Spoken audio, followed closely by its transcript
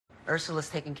Ursula's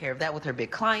taking care of that with her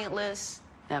big client list.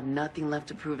 I have nothing left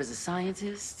to prove as a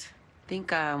scientist.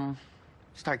 Think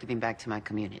start giving back to my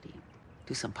community.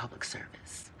 Do some public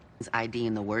service.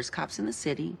 IDing the worst cops in the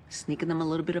city, sneaking them a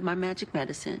little bit of my magic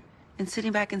medicine, and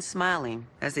sitting back and smiling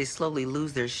as they slowly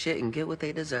lose their shit and get what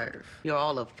they deserve. You're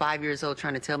all of 5 years old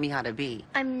trying to tell me how to be.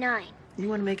 I'm 9. You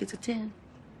want to make it to 10?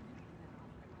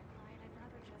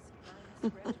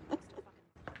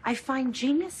 I find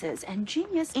geniuses, and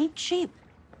genius ain't cheap.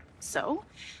 So,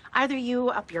 either you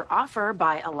up your offer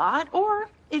by a lot, or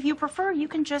if you prefer, you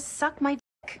can just suck my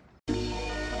dick.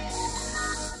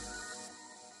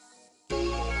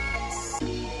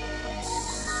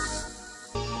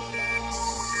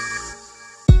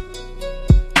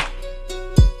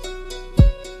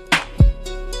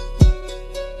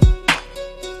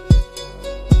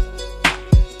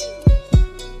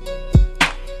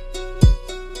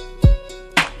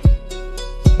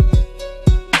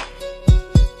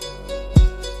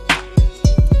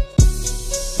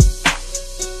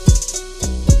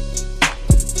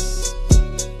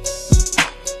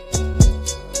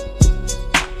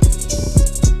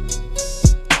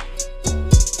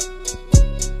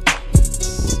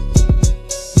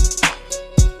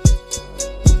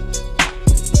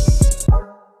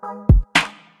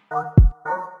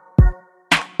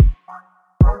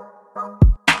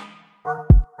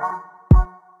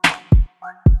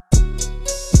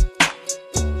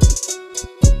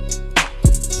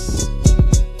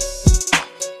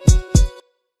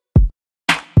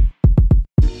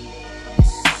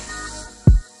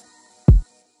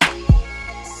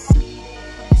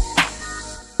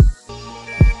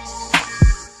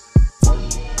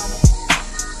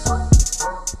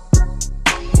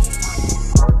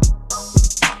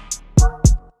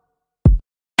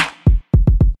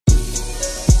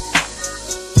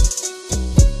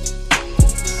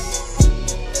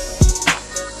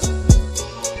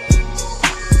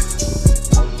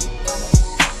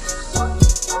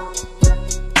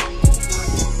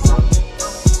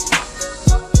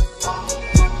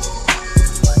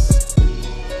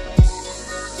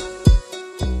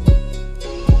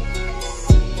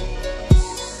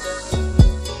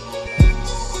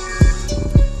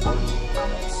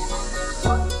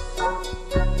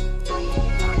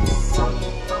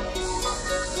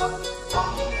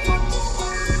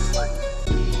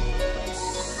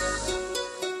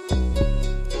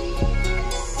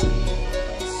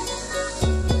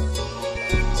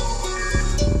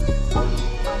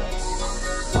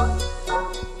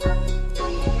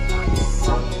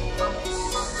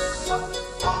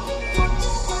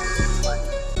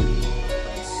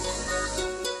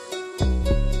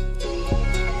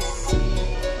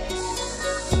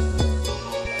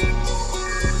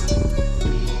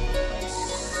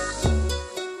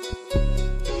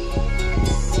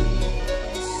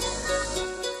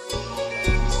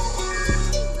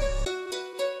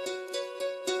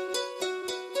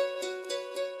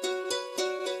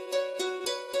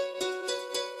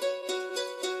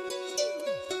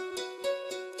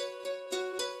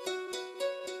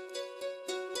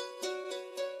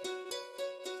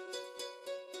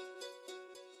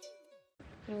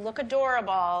 You look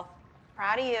adorable.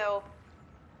 Proud of you.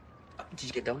 Did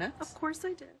you get donuts? Of course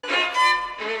I did.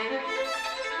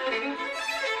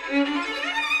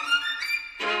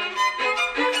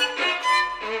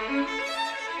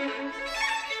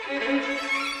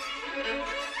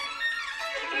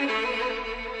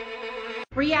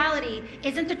 Reality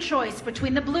isn't the choice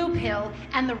between the blue pill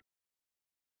and the...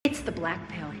 It's the black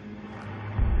pill.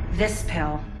 This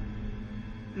pill.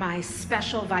 My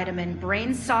special vitamin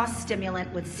brain sauce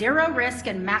stimulant with 0 risk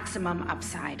and maximum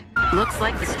upside. Looks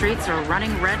like the streets are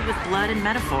running red with blood and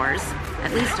metaphors.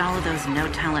 At least all of those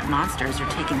no-talent monsters are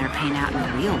taking their pain out in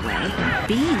a real way.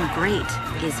 Being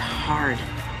great is hard.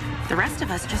 The rest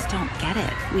of us just don't get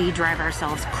it. We drive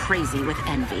ourselves crazy with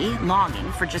envy,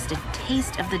 longing for just a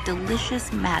taste of the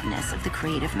delicious madness of the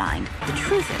creative mind. The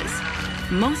truth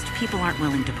is, most people aren't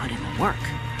willing to put in the work.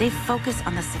 They focus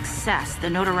on the success, the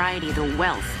notoriety, the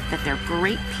wealth that their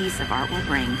great piece of art will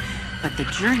bring, but the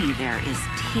journey there is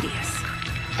tedious.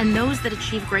 And those that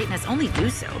achieve greatness only do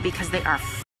so because they are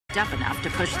f***ed up enough to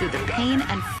push through the pain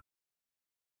and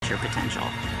future potential.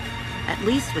 At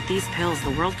least with these pills,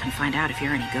 the world can find out if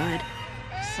you're any good.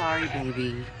 Sorry,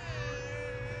 baby.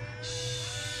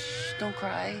 Shh, don't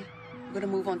cry. We're gonna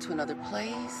move on to another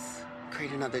place,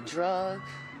 create another drug,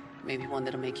 maybe one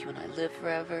that'll make you and I live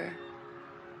forever.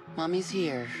 Mommy's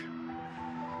here.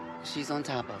 She's on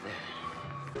top of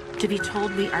it. To be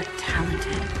told we are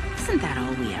talented, isn't that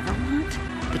all we ever want?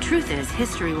 The truth is,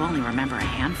 history will only remember a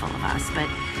handful of us, but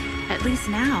at least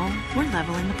now, we're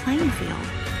leveling the playing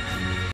field.